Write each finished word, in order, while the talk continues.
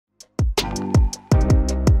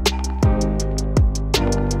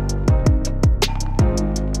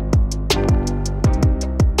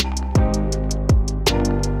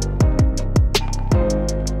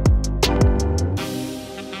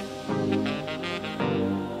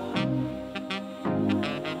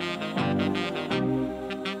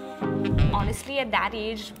at that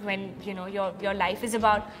age when your life is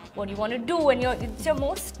about what you want to do, and it's your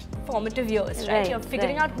most formative years, right? You're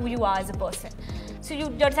figuring out who you are as a person. So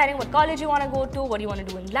you're deciding what college you want to go to, what you want to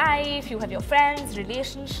do in life, you have your friends,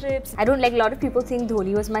 relationships. I don't like, a lot of people think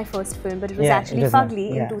Dhoni was my first film, but it was actually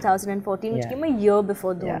Fugly in 2014, which came a year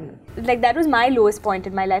before Dhoni. Like, that was my lowest point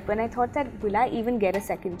in my life when I thought that, will I even get a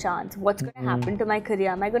second chance? What's going to happen to my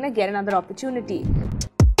career? Am I going to get another opportunity?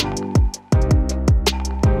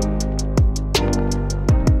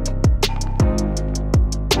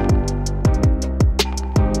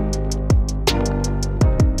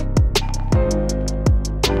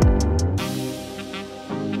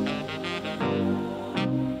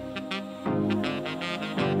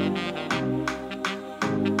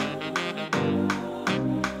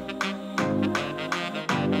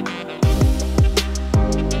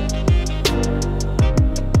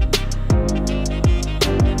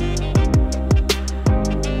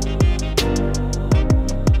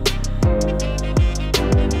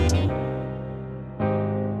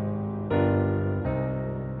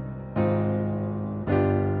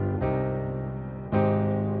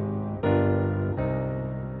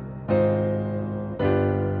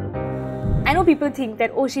 I know people think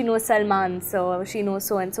that, oh, she knows Salman, so she knows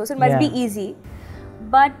so and so, so it must be easy.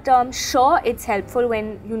 But sure, it's helpful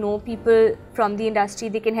when you know people from the industry,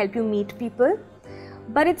 they can help you meet people.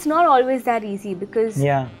 But it's not always that easy, because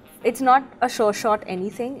it's not a sure shot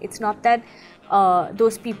anything. It's not that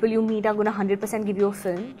those people you meet are going to 100% give you a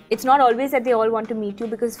film. It's not always that they all want to meet you,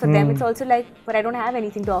 because for them it's also like, but I don't have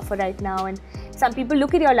anything to offer right now. And some people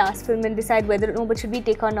look at your last film and decide whether, no, but should we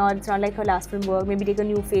take or not? It's not like her last film worked, maybe take a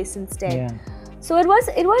new face instead. So it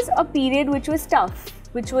was a period which was tough,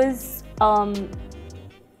 which was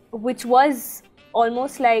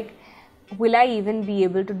almost like, will I even be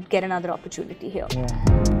able to get another opportunity here?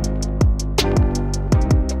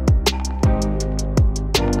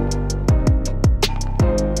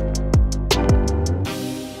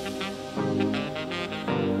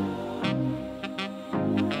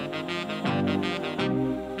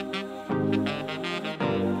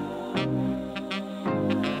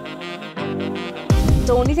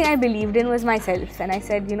 The only thing I believed in was myself, and I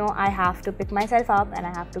said, you know, I have to pick myself up and I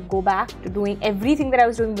have to go back to doing everything that I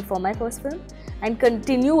was doing before my first film and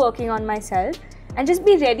continue working on myself and just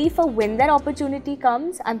be ready for when that opportunity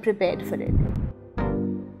comes, I'm prepared for it.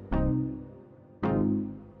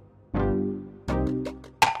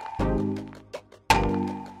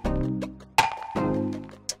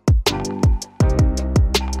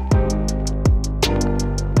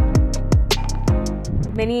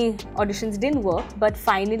 Many auditions didn't work, but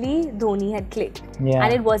finally Dhoni had clicked,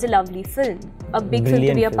 and it was a lovely film, a big film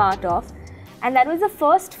to be a part of, and that was the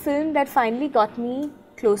first film that finally got me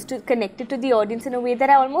connected to the audience in a way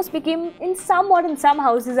that I almost became, in some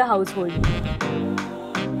houses, a household.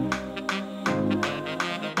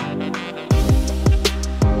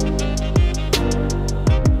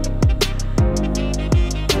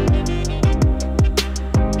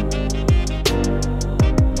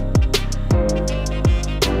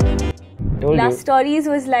 Last Stories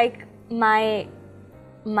was like my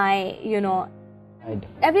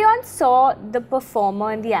everyone saw the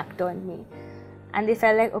performer and the actor in me, and they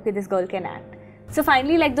felt like, okay, this girl can act. So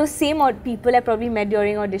finally, like, those same people I probably met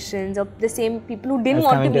during auditions, or the same people who didn't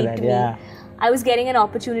want to meet me, I was getting an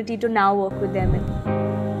opportunity to now work with them.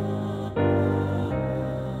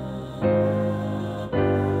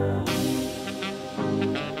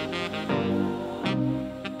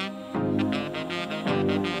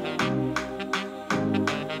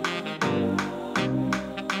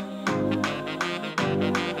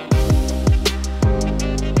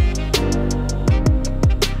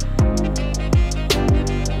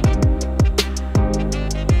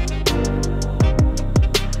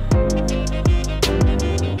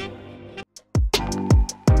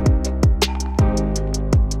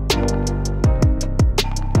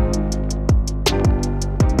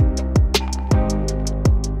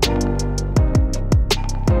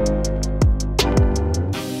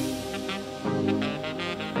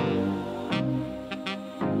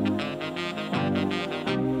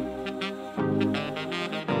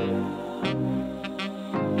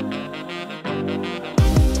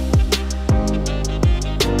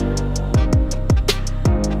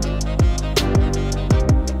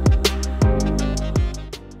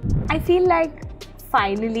 I feel like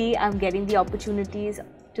finally I'm getting the opportunities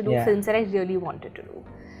to do films that I really wanted to do,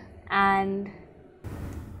 and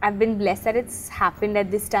I've been blessed that it's happened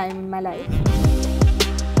at this time in my life.